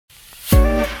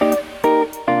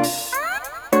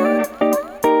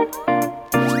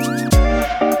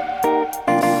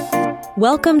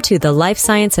Welcome to the Life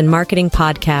Science and Marketing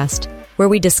Podcast, where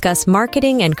we discuss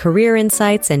marketing and career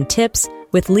insights and tips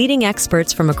with leading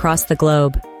experts from across the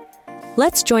globe.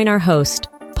 Let's join our host,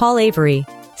 Paul Avery,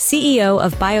 CEO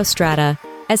of Biostrata,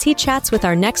 as he chats with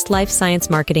our next life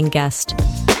science marketing guest.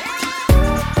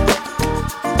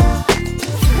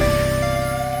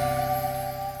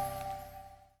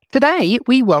 Today,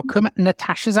 we welcome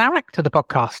Natasha Zarach to the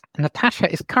podcast.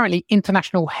 Natasha is currently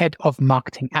International Head of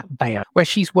Marketing at Veolia, where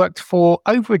she's worked for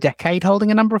over a decade, holding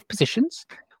a number of positions,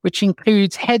 which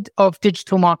includes Head of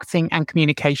Digital Marketing and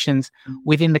Communications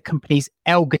within the company's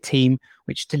ELGA team,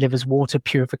 which delivers water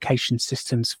purification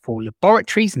systems for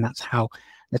laboratories. And that's how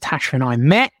Natasha and I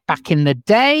met back in the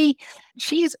day.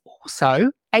 She is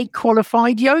also a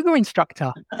qualified yoga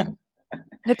instructor.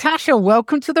 Natasha,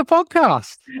 welcome to the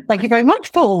podcast. Thank you very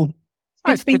much, Paul.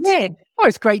 It's been here. Oh,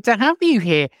 it's great to have you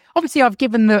here. Obviously, I've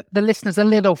given the listeners a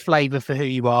little flavour for who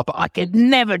you are, but I could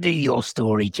never do your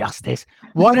story justice.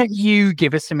 Why don't you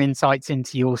give us some insights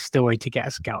into your story to get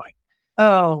us going?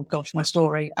 Oh, gosh, my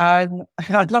story. I'd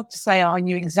love to say I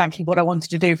knew exactly what I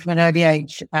wanted to do from an early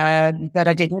age, but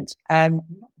I didn't.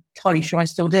 Entirely sure I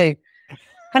still do.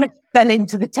 Kind of fell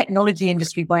into the technology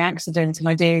industry by accident, and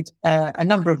I did a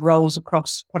number of roles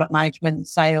across product management,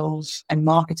 sales, and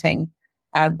marketing,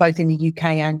 both in the UK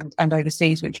and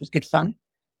overseas, which was good fun.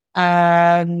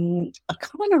 I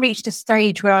kind of reached a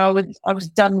stage where I was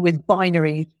done with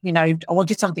binary. You know, I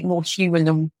wanted something more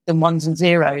human than ones and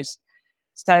zeros.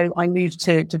 So I moved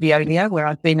to Veolia, where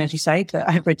I've been, as you say, for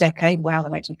over a decade. Wow,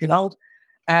 that makes me feel old.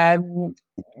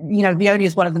 Veolia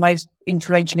is one of the most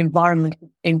influential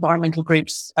environmental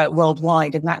groups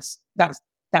worldwide, and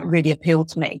that really appealed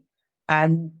to me.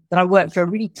 But I worked for a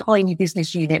really tiny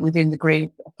business unit within the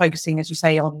group, focusing, as you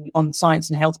say, on science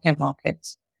and healthcare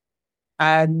markets.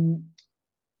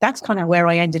 That's kind of where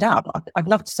I ended up. I'd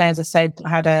love to say, as I said, I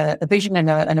had a vision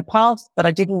and a path, but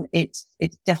I didn't. It's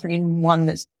definitely one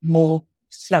that's more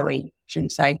flowy,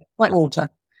 shouldn't say, like water.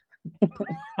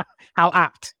 How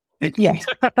apt. Yes.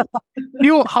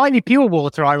 Highly pure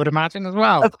water, I would imagine, as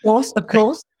well. Of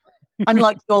course.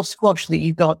 Unlike your squash that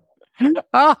you've got.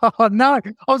 Oh, no.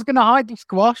 I was going to hide the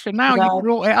squash, and now you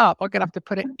brought it up. I'm going to have to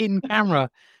put it in camera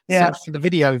for the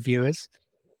video viewers.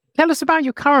 Tell us about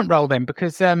your current role then,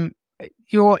 because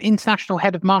you're International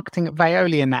Head of Marketing at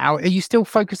Veolia now. Are you still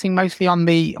focusing mostly on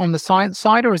the science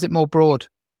side, or is it more broad?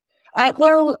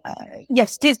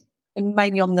 Yes, it is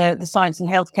mainly on the science and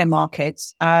healthcare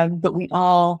markets, but we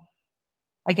are,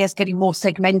 I guess, getting more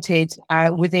segmented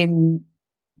within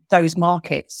those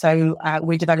markets. So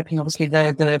we're developing, obviously,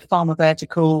 the pharma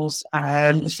verticals,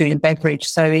 food and beverage.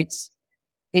 So it's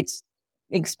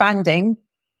expanding,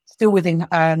 still within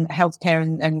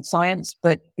healthcare and science,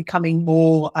 but becoming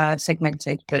more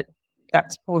segmented. But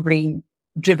that's probably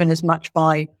driven as much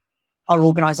by our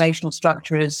organisational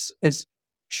structure as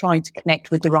trying to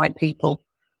connect with the right people,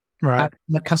 right,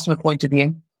 from a customer point of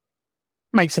view.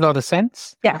 Makes a lot of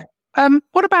sense. Yeah.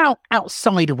 What about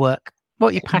outside of work? What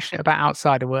are you passionate about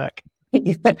outside of work?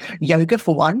 Yoga,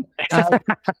 for one.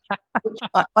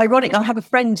 Ironic, I have a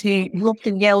friend who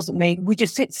often yells at me, "We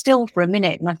just sit still for a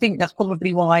minute," and I think that's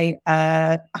probably why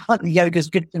yoga's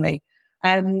good for me.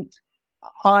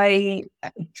 I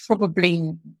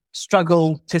probably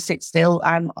struggle to sit still.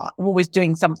 I'm always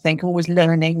doing something, I'm always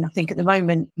learning. I think at the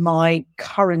moment, my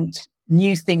current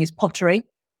new thing is pottery.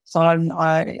 So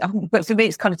but for me,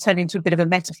 it's kind of turned into a bit of a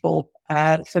metaphor.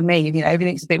 For me, you know,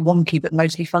 everything's a bit wonky, but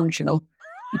mostly functional.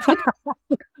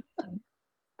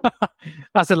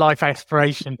 That's a life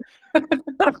aspiration.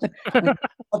 I've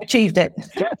achieved it.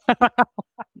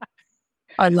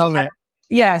 I love it.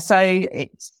 Yeah. So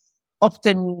it's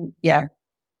often,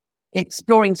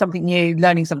 exploring something new,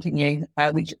 learning something new,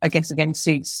 which I guess again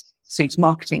suits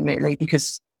marketing really,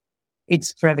 because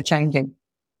it's forever changing.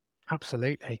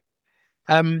 Absolutely.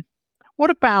 What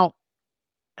about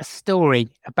a story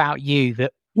about you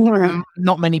that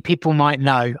not many people might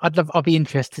know? I'd be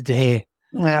interested to hear.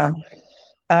 Yeah.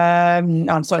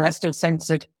 I'm sorry, that's still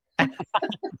censored.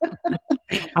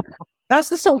 That's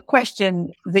the sort of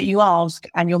question that you ask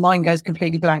and your mind goes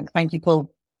completely blank. Thank you,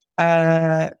 Paul.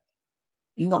 Not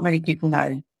many people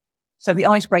know. So the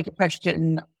icebreaker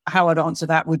question, how I'd answer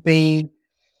that would be,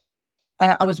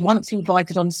 I was once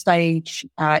invited on stage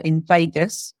in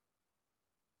Vegas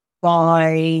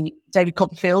by David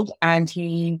Copperfield, and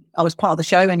I was part of the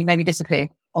show, and he made me disappear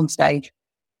on stage.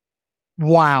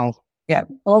 Wow. Yeah.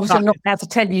 Well, obviously, I'm not allowed to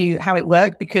tell you how it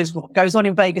worked, because what goes on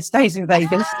in Vegas stays in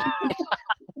Vegas.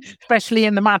 Especially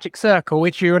in the magic circle,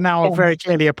 which you are now very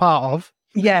clearly a part of.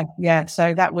 Yeah.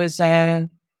 So that was, That's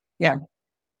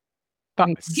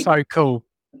so cool.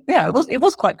 Yeah, it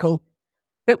was quite cool.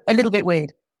 a little bit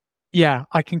weird. Yeah,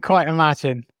 I can quite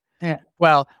imagine. Yeah.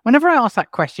 Well, whenever I ask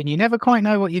that question, you never quite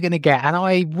know what you're going to get. And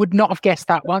I would not have guessed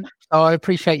that one. So I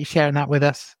appreciate you sharing that with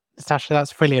us, Natasha.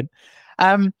 That's brilliant.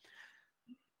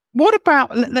 What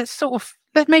about,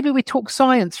 let maybe we talk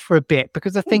science for a bit,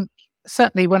 because I think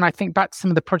certainly when I think back to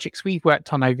some of the projects we've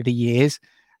worked on over the years,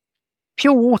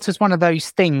 pure water is one of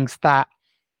those things that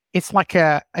it's like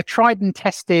a tried and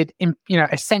tested,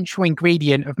 essential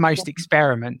ingredient of most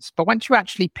experiments. But once you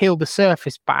actually peel the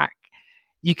surface back,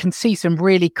 you can see some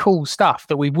really cool stuff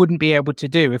that we wouldn't be able to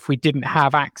do if we didn't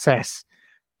have access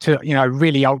to,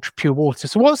 really ultra pure water.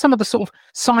 So what are some of the sort of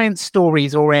science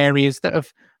stories or areas that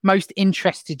have most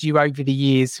interested you over the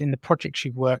years in the projects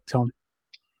you've worked on?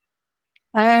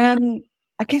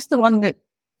 I guess the one that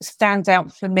stands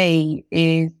out for me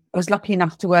is I was lucky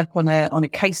enough to work on a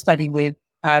case study with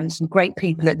some great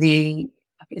people at the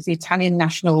Italian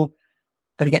National,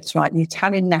 got to get this right, the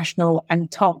Italian National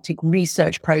Antarctic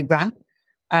Research Program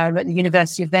at the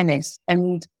University of Venice.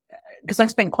 And because I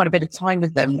spent quite a bit of time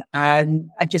with them,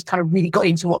 I just kind of really got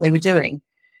into what they were doing.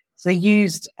 So they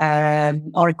used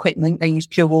our equipment, they used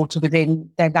pure water within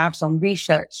their labs on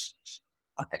research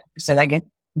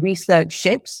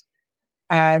ships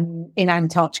in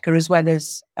Antarctica, as well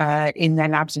as in their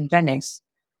labs in Venice.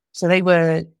 So they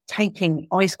were taking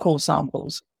ice core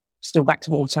samples, still back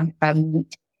to water, and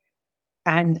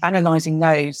analysing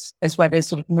those, as well as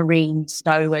sort of marine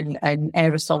snow and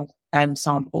aerosol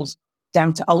samples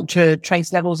down to ultra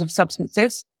trace levels of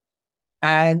substances.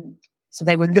 So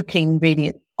they were looking really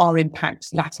at our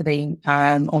impacts latterly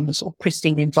on the sort of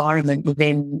pristine environment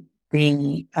within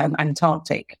the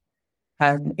Antarctic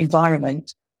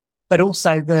environment, but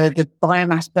also the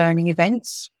biomass burning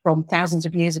events from thousands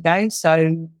of years ago.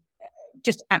 So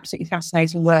just absolutely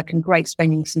fascinating work and great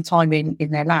spending some time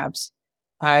in their labs.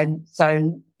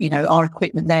 So, our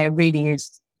equipment there really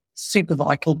is super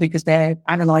vital because they're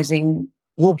analysing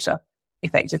water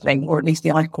effectively, or at least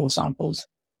the ice core samples.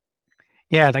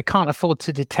 Yeah, they can't afford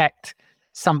to detect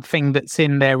something that's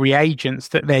in their reagents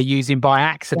that they're using by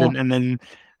accident and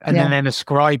then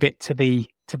ascribe it to the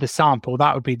sample.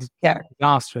 That would be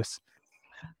disastrous.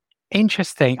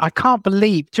 Interesting. I can't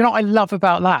believe, do you know what I love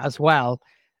about that as well?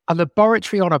 A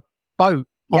laboratory on a boat,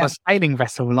 on a sailing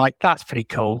vessel, like that's pretty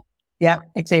cool. Yeah,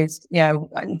 it is. Yeah.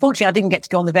 Unfortunately, I didn't get to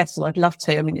go on the vessel. I'd love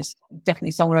to. I mean, it's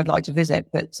definitely somewhere I'd like to visit,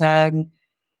 but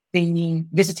the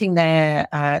visiting their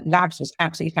labs was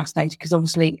absolutely fascinating because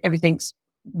obviously everything's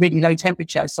really low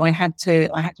temperature. So I had to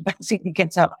basically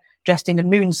get up dressed in a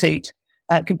moon suit,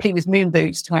 complete with moon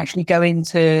boots, to actually go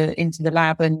into the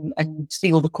lab and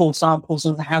see all the core samples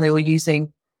and how they were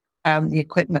using the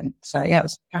equipment. So yeah, it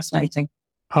was fascinating.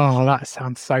 Oh, that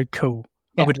sounds so cool.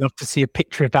 Yeah. I would love to see a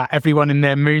picture of that. Everyone in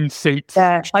their moon suits.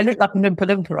 Yeah, I look like a Oompa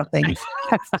Loompa, I think.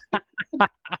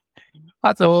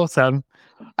 That's awesome.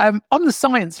 On the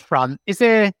science front, is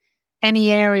there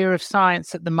any area of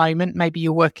science at the moment, maybe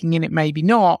you're working in it, maybe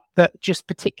not, that just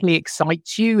particularly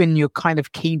excites you and you're kind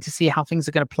of keen to see how things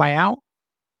are going to play out?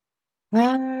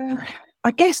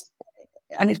 I guess,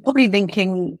 and it's probably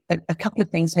linking a couple of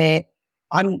things here.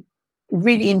 I'm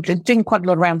really doing quite a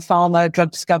lot around pharma,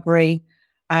 drug discovery,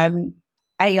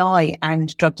 AI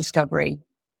and drug discovery.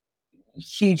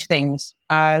 Huge things.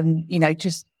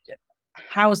 Just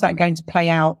how is that going to play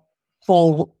out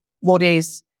for what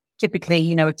is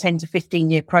typically, a 10 to 15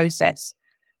 year process,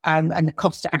 and the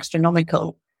costs are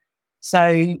astronomical.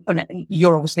 So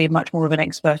you're obviously much more of an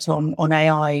expert on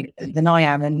AI than I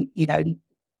am. And,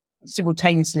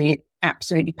 simultaneously, it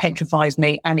absolutely petrifies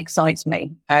me and excites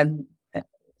me.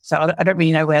 So I don't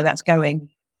really know where that's going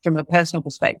from a personal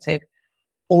perspective,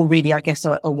 or really, I guess,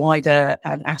 a wider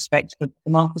aspect of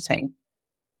the marketing.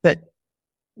 But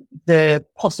the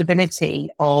possibility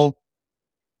of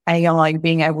AI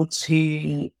being able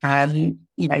to,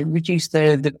 reduce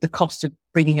the cost of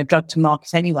bringing a drug to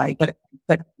market anyway, but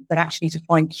actually to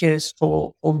find cures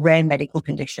for rare medical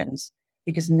conditions,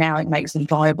 because now it makes them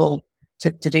viable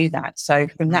to do that. So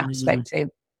from that perspective,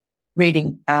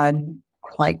 really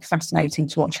quite fascinating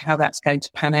to watch how that's going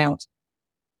to pan out.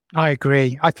 I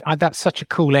agree. That's such a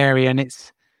cool area, and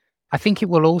I think it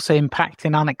will also impact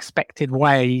in unexpected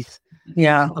ways.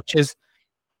 Yeah, such as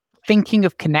thinking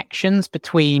of connections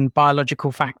between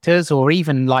biological factors or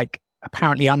even like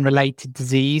apparently unrelated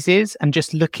diseases, and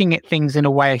just looking at things in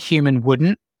a way a human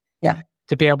wouldn't. Yeah,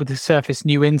 to be able to surface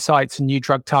new insights and new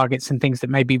drug targets and things that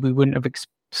maybe we wouldn't have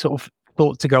sort of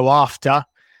thought to go after.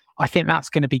 I think that's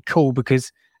going to be cool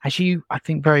because, as you, I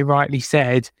think, very rightly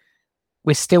said,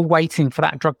 we're still waiting for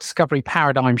that drug discovery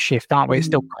paradigm shift, aren't we? It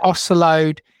still costs a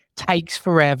load, takes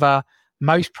forever.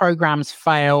 Most programs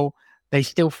fail. they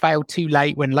still fail too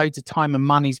late when loads of time and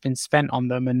money's been spent on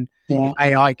them. And if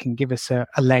AI can give us a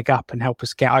leg up and help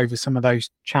us get over some of those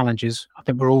challenges, I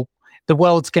think the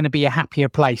world's going to be a happier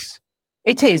place.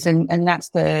 It is, and that's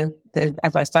the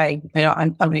as I say,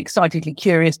 I'm excitedly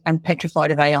curious and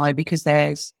petrified of AI, because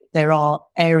there are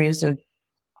areas of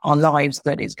our lives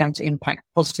that it's going to impact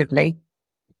positively.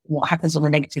 What happens on the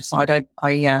negative side,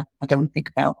 I don't think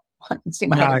about. I can see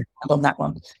my head on that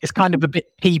one. It's kind of a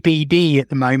bit TBD at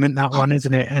the moment, that one,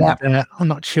 isn't it? And I'm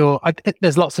not sure.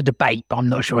 There's lots of debate, but I'm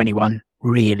not sure anyone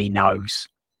really knows.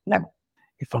 No,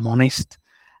 if I'm honest.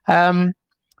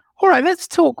 All right, let's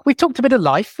talk. We've talked a bit of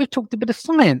life. We've talked a bit of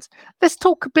science. Let's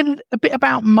talk a bit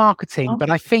about marketing.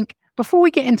 But I think before we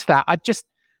get into that,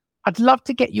 I'd love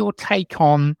to get your take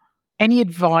on any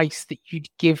advice that you'd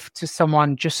give to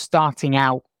someone just starting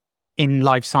out in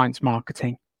life science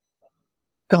marketing.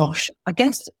 Gosh, I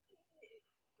guess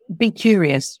be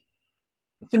curious.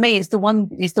 For me, it's the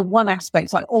one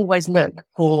aspect I always look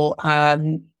for.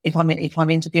 If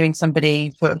I'm interviewing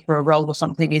somebody for a role or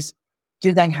something, is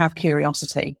do they have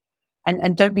curiosity?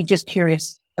 And don't be just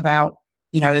curious about,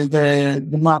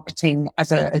 the marketing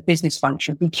as a business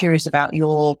function. Be curious about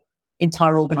your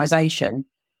entire organization.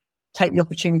 Take the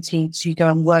opportunity to go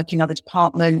and work in other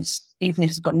departments, even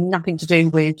if it's got nothing to do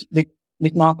with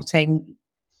marketing.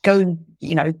 Go,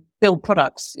 build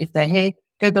products. If they're here,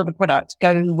 go build a product.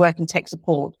 Go work in tech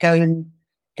support. Go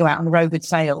out on the road with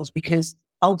sales, because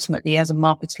ultimately, as a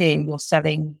marketeer, you're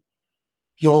selling,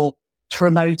 you're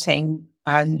promoting,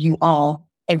 and you are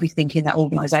everything in that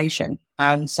organization.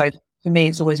 And so for me,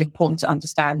 it's always important to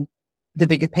understand the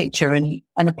bigger picture and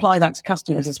apply that to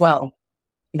customers as well.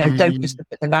 Don't just look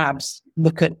at the labs,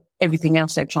 look at everything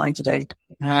else they're trying to do.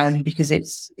 Because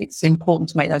it's important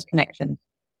to make those connections.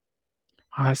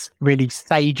 Oh, that's really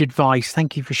sage advice.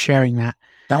 Thank you for sharing that.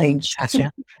 Sage.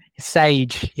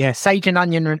 Sage. Yeah, sage and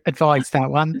onion advice, that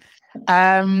one.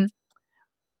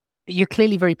 You're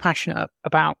clearly very passionate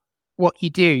about what you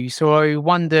do. So I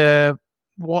wonder,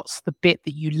 what's the bit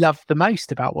that you love the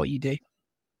most about what you do?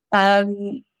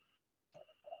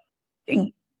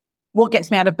 What gets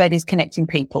me out of bed is connecting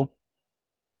people.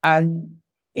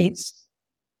 It's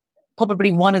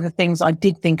probably one of the things I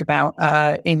did think about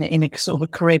in a sort of a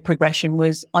career progression.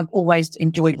 Was I've always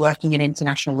enjoyed working in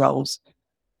international roles.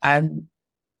 I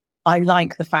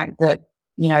like the fact that,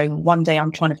 one day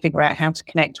I'm trying to figure out how to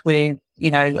connect with,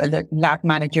 a lab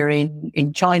manager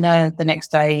in China, the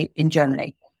next day in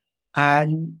Germany.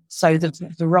 So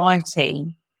the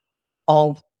variety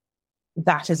of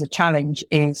that as a challenge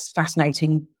is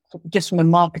fascinating, just from a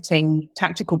marketing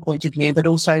tactical point of view, but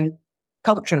also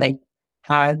culturally,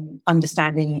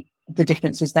 understanding the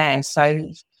differences there.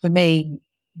 So for me,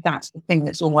 that's the thing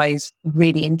that's always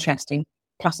really interesting.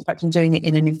 Plus the fact I'm doing it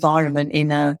in an environment,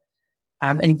 an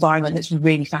environment that's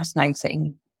really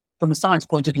fascinating from a science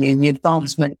point of view. The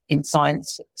advancement in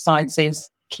sciences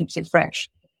keeps it fresh,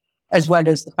 as well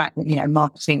as the fact that,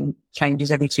 marketing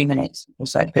changes every 2 minutes or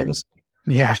so. It feels.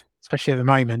 Yeah, especially at the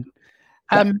moment.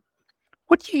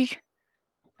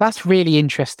 That's really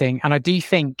interesting. And I do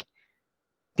think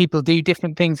people do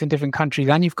different things in different countries,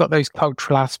 and you've got those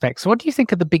cultural aspects. So what do you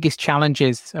think are the biggest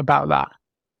challenges about that?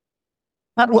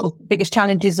 What the biggest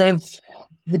challenges of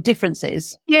the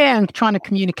differences? Yeah, and trying to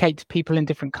communicate to people in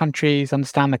different countries,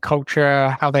 understand the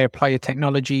culture, how they apply your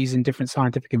technologies in different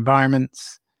scientific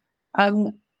environments.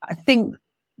 I think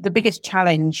the biggest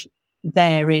challenge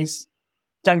there is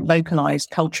don't localize,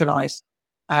 culturalize.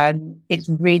 It's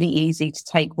really easy to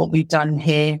take what we've done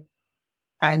here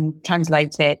and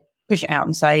translate it, push it out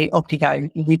and say, off you go.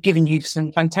 We've given you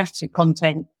some fantastic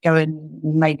content. Go and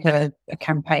make a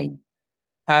campaign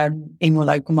in your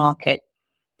local market.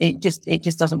 It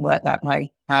just doesn't work that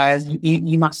way.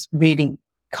 You must really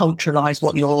culturalize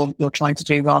what you're trying to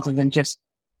do, rather than just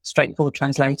straightforward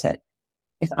translate it,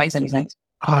 if that makes any sense.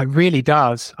 Oh, it really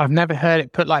does. I've never heard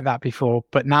it put like that before,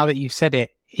 but now that you've said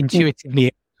it, intuitively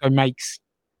it makes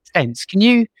sense. Can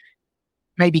you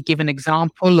maybe give an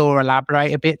example or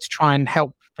elaborate a bit to try and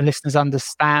help the listeners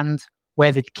understand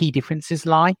where the key differences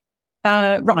lie?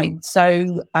 Right.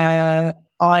 So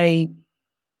I'm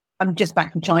just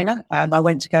back from China. I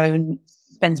went to go and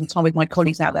spend some time with my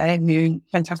colleagues out there, who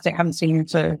fantastic, haven't seen them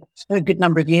for a good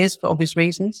number of years for obvious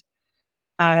reasons.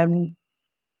 And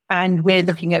we're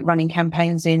looking at running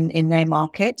campaigns in their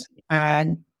market.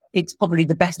 And it's probably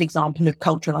the best example of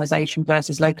culturalisation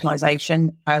versus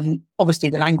localisation. Obviously,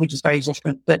 the language is very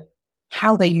different, but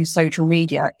how they use social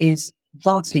media is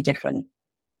vastly different.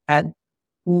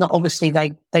 Not obviously,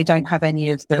 they don't have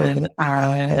any of the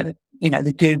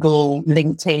the Google,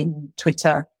 LinkedIn,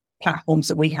 Twitter platforms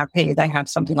that we have here. They have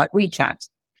something like WeChat.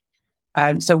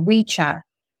 So WeChat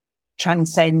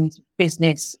transcends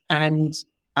business and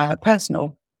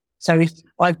personal. So if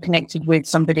I've connected with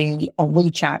somebody on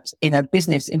WeChat in a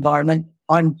business environment,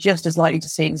 I'm just as likely to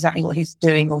see exactly what he's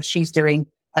doing or she's doing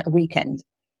at the weekend.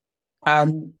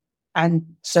 And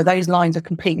so those lines are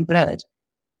completely blurred.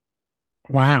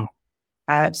 Wow.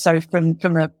 So from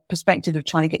a perspective of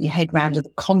trying to get your head around the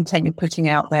content you're putting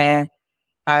out there,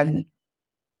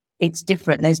 it's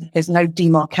different. There's no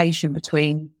demarcation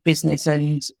between business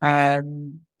and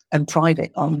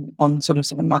private on sort of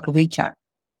something like a WeChat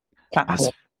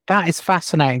platform. That is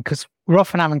fascinating, because we're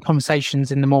often having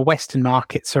conversations in the more Western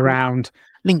markets around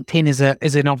LinkedIn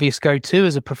is an obvious go-to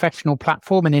as a professional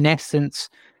platform, and in essence,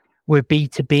 we're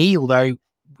B2B, although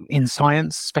in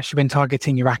science, especially when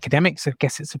targeting your academics, I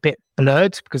guess it's a bit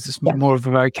blurred because it's more of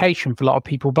a vocation for a lot of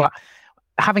people. But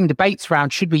having debates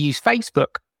around, should we use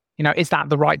Facebook? Is that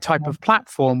the right type of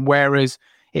platform? Whereas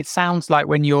it sounds like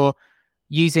when you're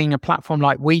using a platform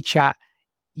like WeChat,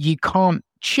 you can't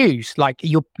choose. Like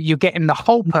you're getting the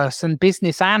whole person,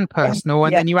 business and personal,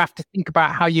 and then you have to think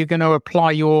about how you're going to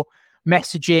apply your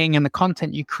messaging and the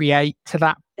content you create to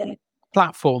that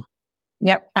platform.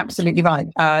 Yep, absolutely right.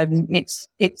 It's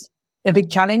a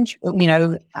big challenge,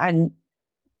 and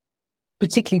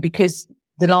particularly because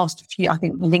the last few, I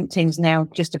think LinkedIn's now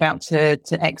just about to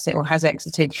exit or has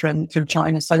exited from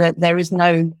China. So there is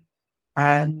no,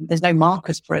 there's no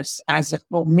markers for us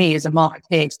me as a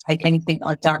marketeer to take anything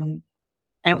I've done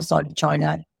outside of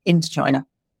China into China.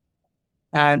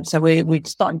 So we're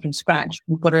starting from scratch.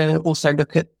 We've got to also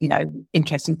look at,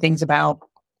 interesting things about,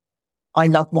 I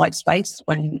love white space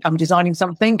when I'm designing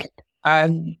something.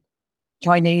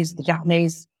 Chinese, the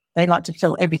Japanese, they like to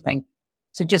fill everything.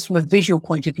 So just from a visual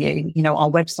point of view, our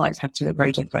websites have to look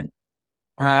very different.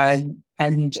 And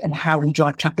how we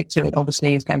drive traffic to it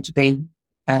obviously is going to be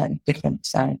different.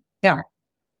 So yeah,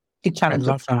 big challenge. I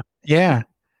love that. Yeah.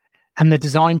 And the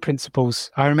design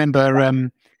principles. I remember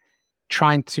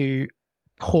trying to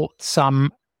port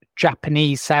some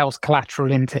Japanese sales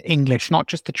collateral into English, not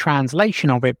just the translation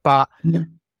of it, but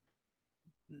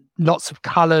lots of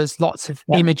colors, lots of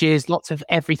images, lots of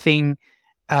everything,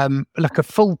 like a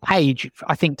full page,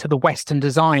 I think, to the Western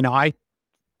design eye,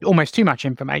 almost too much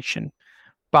information.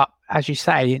 But as you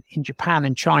say, in Japan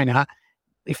and China,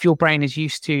 if your brain is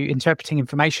used to interpreting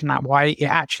information that way, it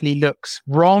actually looks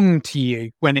wrong to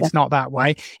you when it's not that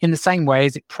way, in the same way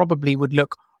as it probably would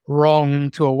look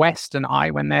wrong to a Western eye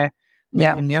when they're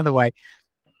in the other way.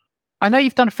 I know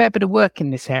you've done a fair bit of work in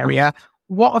this area.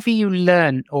 What have you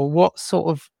learned, or what sort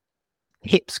of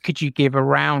tips could you give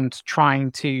around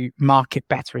trying to market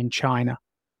better in China?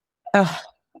 I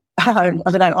don't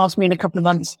know. Ask me in a couple of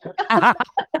months.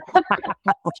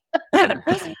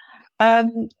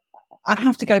 I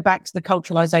have to go back to the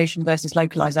culturalisation versus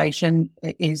localisation.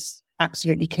 It is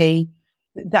absolutely key.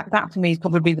 That for me is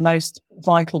probably the most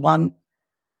vital one.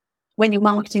 When you're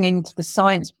marketing into the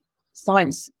science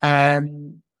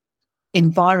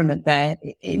environment, there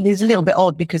it is a little bit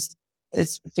odd because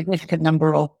there's a significant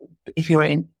number of, if you're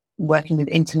working with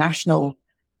international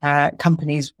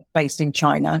companies based in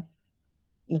China,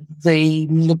 the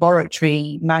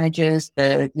laboratory managers,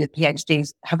 the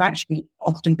PhDs have actually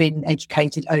often been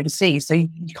educated overseas. So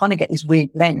you kind of get this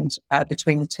weird blend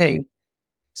between the two.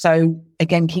 So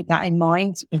again, keep that in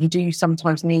mind. You do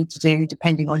sometimes need to do,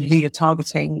 depending on who you're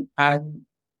targeting, to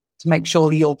make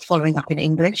sure you're following up in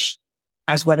English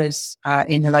as well as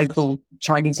in the local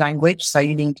Chinese language. So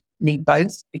you need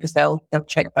both, because they'll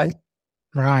check both.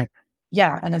 Right.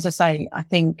 Yeah. And as I say, I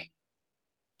think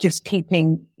just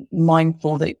keeping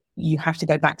mindful that you have to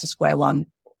go back to square one.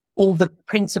 All the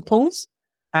principles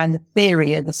and the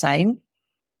theory are the same,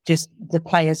 just the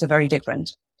players are very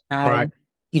different. Right.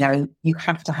 You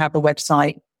have to have a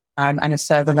website and a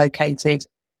server located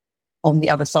on the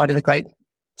other side of the great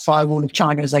firewall of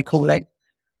China, as they call it.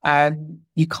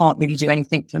 You can't really do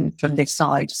anything from this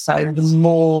side. So the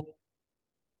more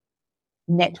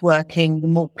networking, the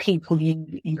more people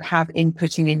you have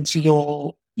inputting into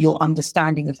your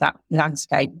understanding of that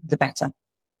landscape, the better.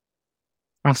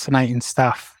 Fascinating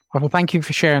stuff. Well, thank you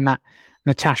for sharing that,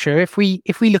 Natasha. If we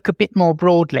look a bit more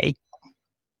broadly,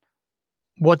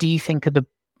 what do you think are the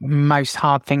most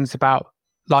hard things about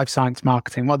life science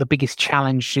marketing? What are the biggest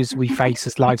challenges we face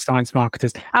as life science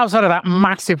marketers, outside of that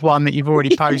massive one that you've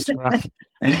already posed for us?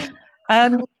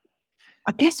 I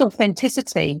guess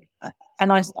authenticity.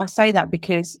 And I say that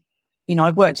because,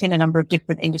 I've worked in a number of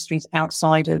different industries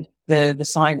outside of the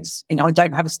science. I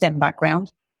don't have a STEM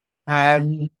background.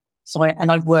 I've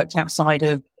worked outside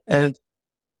of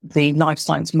the life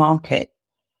science market.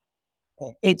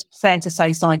 It's fair to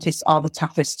say scientists are the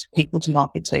toughest people to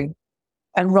market to.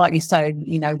 and rightly so.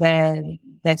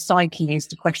 Their psyche is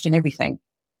to question everything.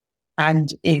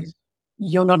 And if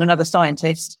you're not another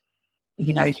scientist,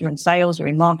 if you're in sales or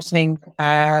in marketing,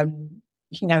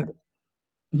 you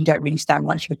don't really stand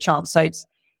much of a chance. So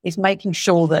it's making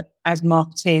sure that as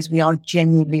marketeers, we are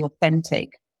genuinely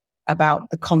authentic about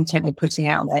the content we're putting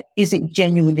out there. Is it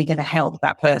genuinely going to help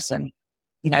that person?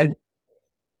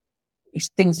 It's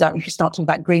things that if you start talking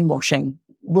about greenwashing,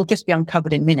 will just be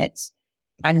uncovered in minutes,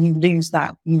 and you lose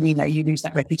that, you lose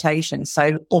that reputation.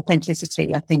 So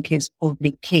authenticity, I think, is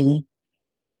probably key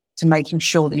to making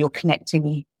sure that you're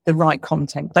connecting the right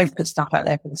content. Don't put stuff out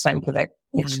there for the sake of it.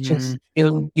 It's just,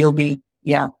 you'll be,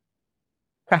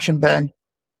 crash and burn.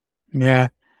 Yeah.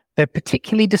 They're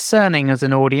particularly discerning as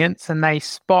an audience, and they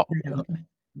spot,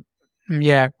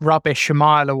 rubbish a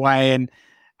mile away. And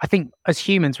I think as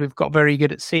humans, we've got very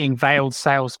good at seeing veiled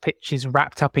sales pitches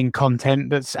wrapped up in content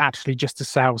that's actually just a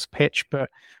sales pitch. But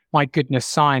my goodness,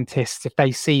 scientists, if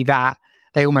they see that,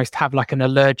 they almost have like an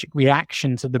allergic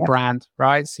reaction to the brand,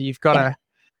 right? So you've got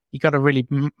to really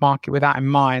market with that in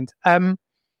mind.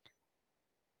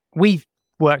 We've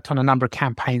worked on a number of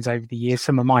campaigns over the years,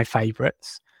 some of my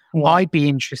favorites. Yeah. I'd be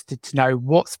interested to know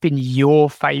what's been your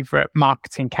favorite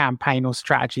marketing campaign or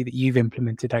strategy that you've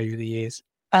implemented over the years.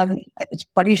 It's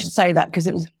funny you should say that, because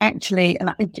it was actually, and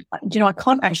I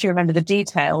can't actually remember the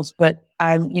details, but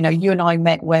you and I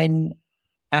met when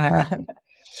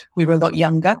we were a lot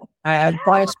younger.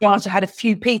 Biostrata had a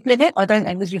few people in it. I don't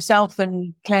think it was yourself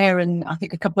and Claire and I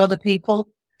think a couple other people.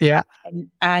 Yeah.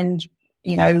 And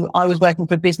I was working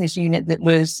for a business unit that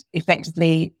was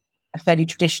effectively a fairly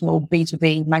traditional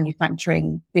B2B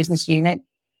manufacturing business unit.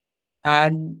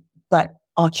 But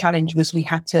our challenge was we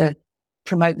had to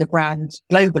promote the brand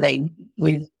globally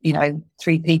with,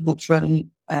 3 people from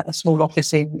a small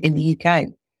office in the UK.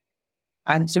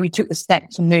 And so we took the step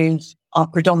to move our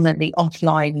predominantly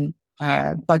offline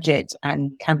budget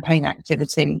and campaign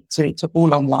activity to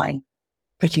all online,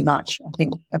 pretty much. I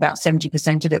think about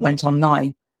 70% of it went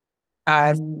online.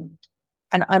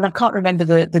 And I can't remember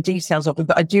the details of it,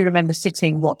 but I do remember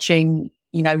sitting watching,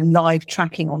 live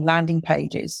tracking on landing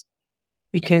pages,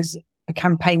 because a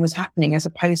campaign was happening as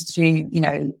opposed to,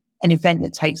 an event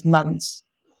that takes months.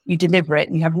 You deliver it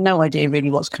and you have no idea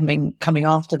really what's coming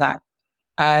after that.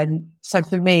 So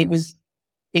for me, it was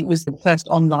the first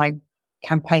online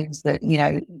campaigns that,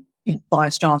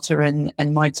 Biostrata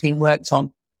and my team worked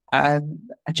on. I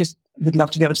just would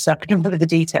love to be able to say I can remember the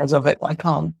details of it, but I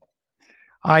can't.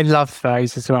 I love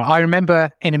those as well. I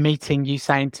remember in a meeting you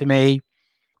saying to me,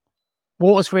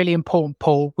 water's really important,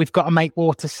 Paul. We've got to make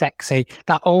water sexy.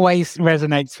 That always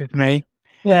resonates with me.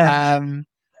 Yeah.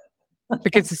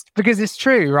 Because it's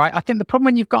true, right? I think the problem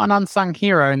when you've got an unsung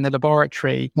hero in the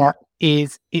laboratory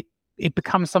is it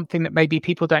becomes something that maybe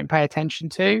people don't pay attention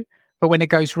to. But when it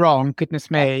goes wrong,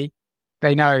 goodness me,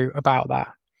 they know about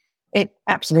that. It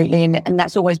absolutely. And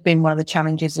that's always been one of the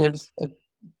challenges of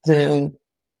the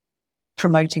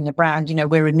promoting the brand.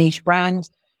 We're a niche brand.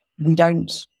 We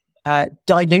don't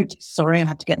dilute. Sorry, I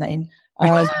had to get that in.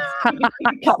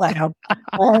 Cut that out.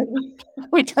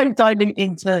 We don't dilute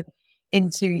into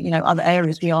other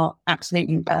areas. We are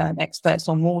absolutely experts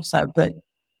on water, but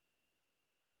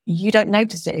you don't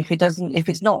notice it if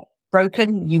it's not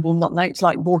broken. You will not know. It's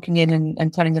like walking in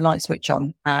and turning the light switch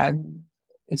on.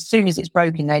 As soon as it's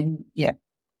broken, then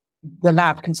the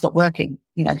lab can stop working.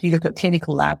 If you look at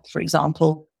clinical lab, for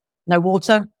example, no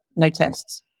water, no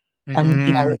tests.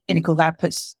 And a clinical lab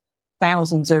puts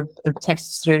thousands of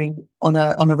tests through on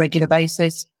a regular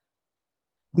basis.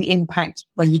 The impact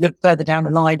when you look further down the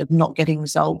line of not getting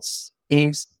results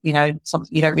is,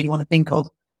 something you don't really want to think of.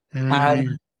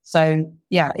 So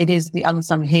it is the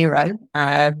unsung hero.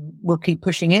 We'll keep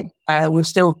pushing it. We'll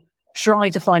still try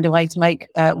to find a way to make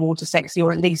water sexy,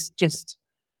 or at least just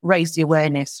raise the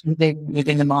awareness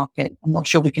within the market. I'm not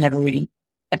sure we can ever really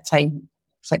attain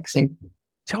sexy.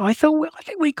 So I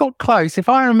think we got close. If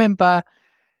I remember,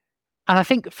 and I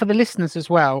think for the listeners as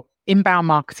well, inbound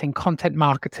marketing, content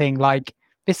marketing, like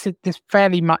this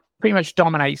pretty much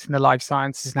dominates in the life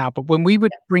sciences now. But when we were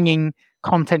bringing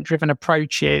content-driven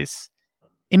approaches,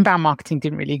 inbound marketing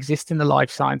didn't really exist in the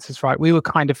life sciences, right? We were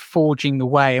kind of forging the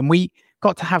way, and we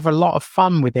got to have a lot of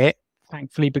fun with it,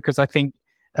 thankfully, because I think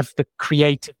of the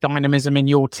creative dynamism in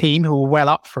your team who were well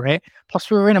up for it. Plus,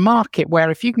 we were in a market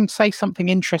where if you can say something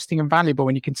interesting and valuable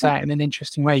and you can say it in an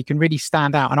interesting way, you can really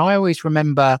stand out. And I always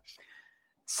remember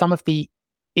some of the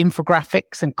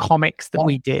infographics and comics that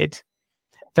we did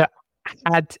that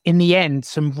had, in the end,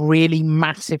 some really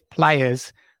massive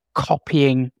players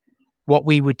copying what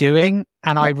we were doing.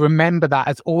 And I remember that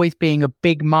as always being a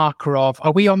big marker of,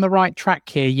 are we on the right track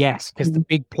here? Yes, because the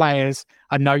big players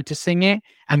are noticing it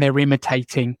and they're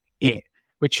imitating it,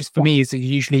 which is for me is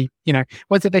usually,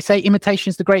 what did they say? Imitation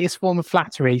is the greatest form of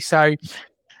flattery. So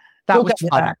that was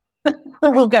fun.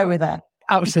 We'll go with that.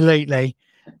 Absolutely.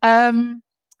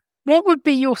 What would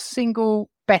be your single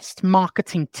best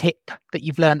marketing tip that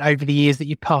you've learned over the years that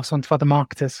you pass on to other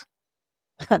marketers?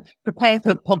 Prepare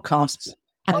for podcasts.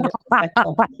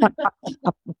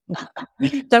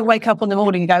 Don't wake up in the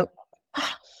morning and go,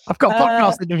 I've got a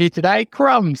podcast interview today.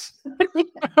 Crumbs.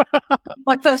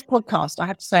 My first podcast, I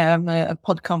have to say I'm a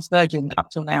podcast virgin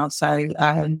up till now. So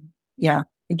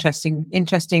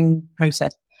interesting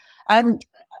process.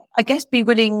 I guess be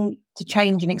willing to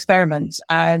change and experiment.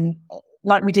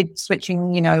 Like we did switching,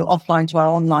 offline to our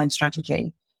online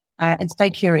strategy, and stay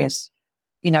curious.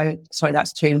 Sorry,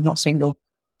 that's two, not single.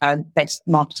 Best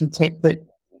marketing tip, but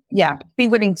be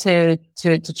willing to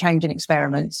change and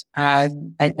experiment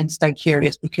and stay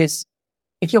curious, because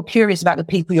if you're curious about the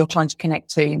people you're trying to connect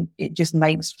to, it just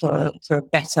makes for a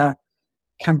better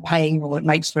campaign, or it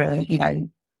makes for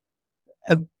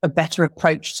a better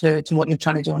approach to what you're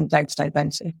trying to do on a day-to-day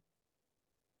basis.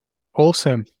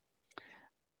 Awesome.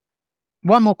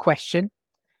 One more question.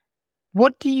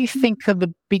 What do you think are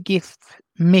the biggest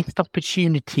missed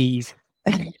opportunities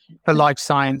for life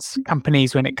science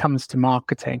companies when it comes to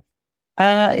marketing?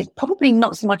 It's probably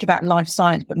not so much about life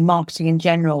science, but marketing in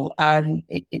general.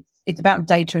 It's about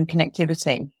data and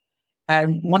connectivity.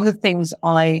 One of the things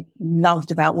I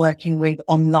loved about working with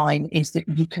online is that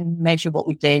you can measure what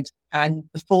we did. And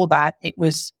before that, it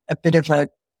was a bit of a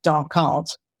dark art.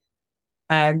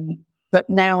 But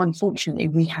now, unfortunately,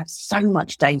 we have so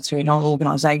much data in our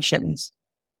organizations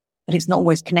that it's not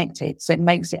always connected. So it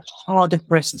makes it harder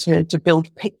for us to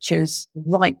build pictures,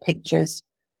 right pictures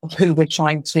of who we're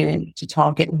trying to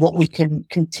target, what we can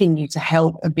continue to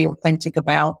help and be authentic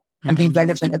about and be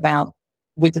relevant about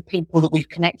with the people that we've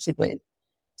connected with.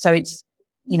 So it's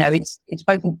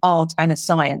both an art and a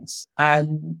science.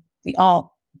 The art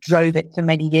drove it for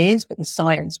many years, but the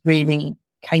science really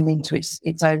came into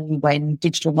its own when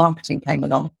digital marketing came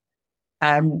along.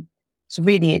 So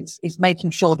really it's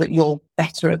making sure that you're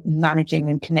better at managing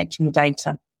and connecting the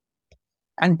data,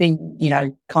 and being,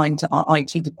 kind to our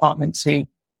IT departments, who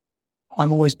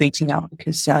I'm always beating up,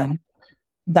 because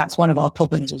that's one of our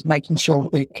problems, is making sure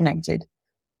that we're connected.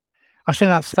 I think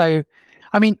that's so.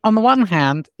 I mean, on the one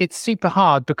hand, it's super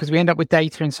hard because we end up with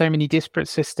data in so many disparate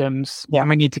systems and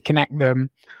we need to connect them.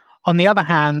 On the other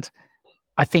hand,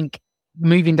 I think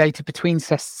moving data between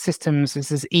systems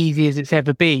is as easy as it's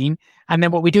ever been. And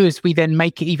then what we do is we then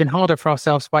make it even harder for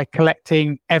ourselves by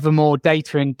collecting ever more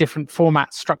data in different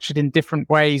formats, structured in different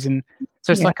ways. And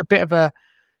so it's like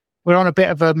we're on a bit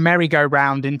of a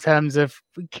merry-go-round in terms of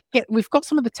we've got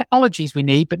some of the technologies we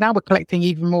need, but now we're collecting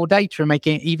even more data and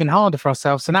making it even harder for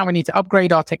ourselves. So now we need to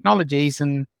upgrade our technologies,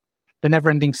 and the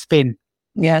never-ending spin.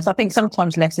 Yes, I think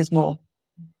sometimes less is more.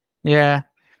 Yeah.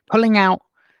 Pulling out,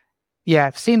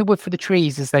 seeing the wood for the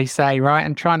trees, as they say, right?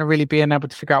 And trying to really being able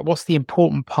to figure out what's the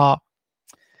important part.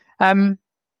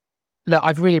 Look,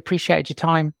 I've really appreciated your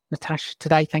time, Natasha,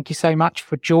 today. Thank you so much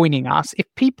for joining us. If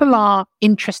people are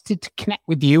interested to connect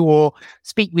with you or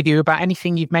speak with you about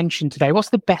anything you've mentioned today, what's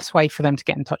the best way for them to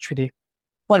get in touch with you?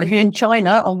 Well, if you're in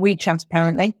China, on WeChat,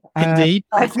 apparently. Indeed.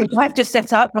 I have to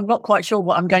set up. I'm not quite sure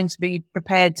what I'm going to be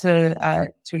prepared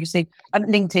to receive.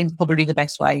 LinkedIn's probably the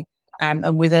best way.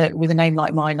 And with a name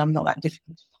like mine, I'm not that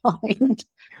difficult to find.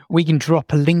 We can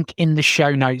drop a link in the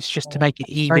show notes just to make it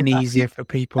even easier for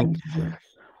people.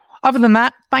 Other than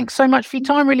that, thanks so much for your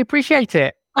time. Really appreciate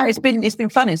it. It's been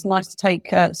fun. It's nice to take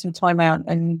some time out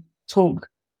and talk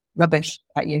rubbish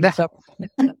at you.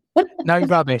 No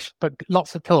rubbish, but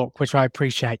lots of talk, which I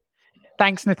appreciate.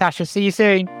 Thanks, Natasha. See you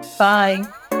soon. Bye.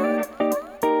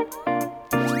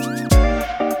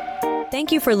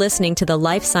 Thank you for listening to the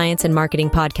Life Science and Marketing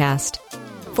Podcast.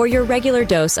 For your regular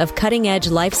dose of cutting-edge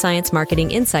life science marketing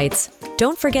insights,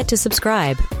 don't forget to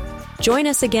subscribe. Join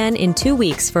us again in 2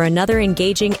 weeks for another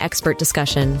engaging expert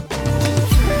discussion.